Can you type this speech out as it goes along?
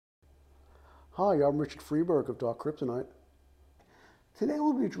Hi, I'm Richard Freiberg of Cryptonite. Today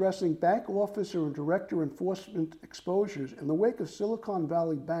we'll be addressing bank officer and director enforcement exposures in the wake of Silicon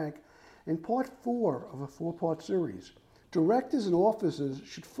Valley Bank in part 4 of a 4-part series. Directors and officers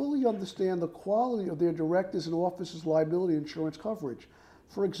should fully understand the quality of their directors and officers' liability insurance coverage.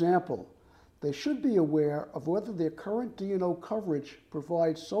 For example, they should be aware of whether their current D&O coverage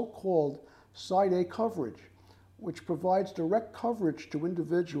provides so-called Side A coverage, which provides direct coverage to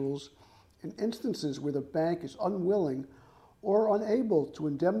individuals in instances where the bank is unwilling or unable to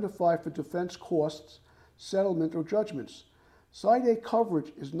indemnify for defense costs, settlement, or judgments. Side A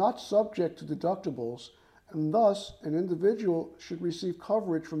coverage is not subject to deductibles, and thus an individual should receive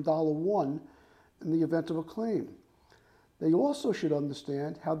coverage from $1 in the event of a claim. They also should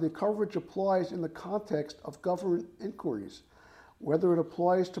understand how the coverage applies in the context of government inquiries, whether it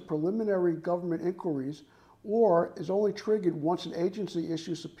applies to preliminary government inquiries or is only triggered once an agency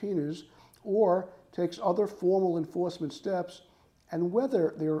issues subpoenas or takes other formal enforcement steps, and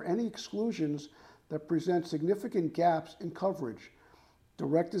whether there are any exclusions that present significant gaps in coverage.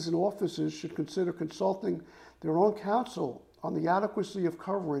 Directors and officers should consider consulting their own counsel on the adequacy of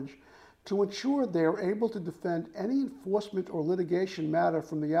coverage to ensure they are able to defend any enforcement or litigation matter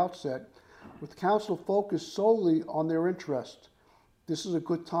from the outset, with counsel focused solely on their interest. This is a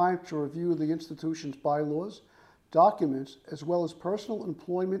good time to review the institution's bylaws, documents, as well as personal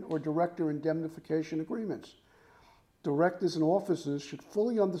employment or director indemnification agreements. Directors and officers should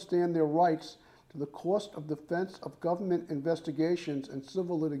fully understand their rights to the cost of defense of government investigations and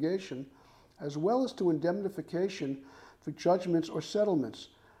civil litigation, as well as to indemnification for judgments or settlements.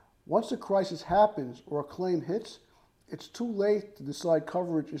 Once a crisis happens or a claim hits, it's too late to decide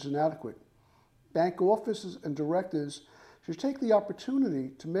coverage is inadequate. Bank officers and directors should take the opportunity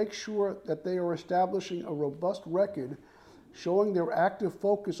to make sure that they are establishing a robust record showing their active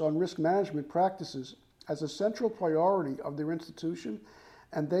focus on risk management practices as a central priority of their institution,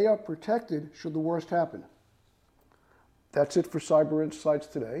 and they are protected should the worst happen. That's it for Cyber Insights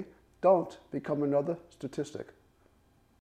today. Don't become another statistic.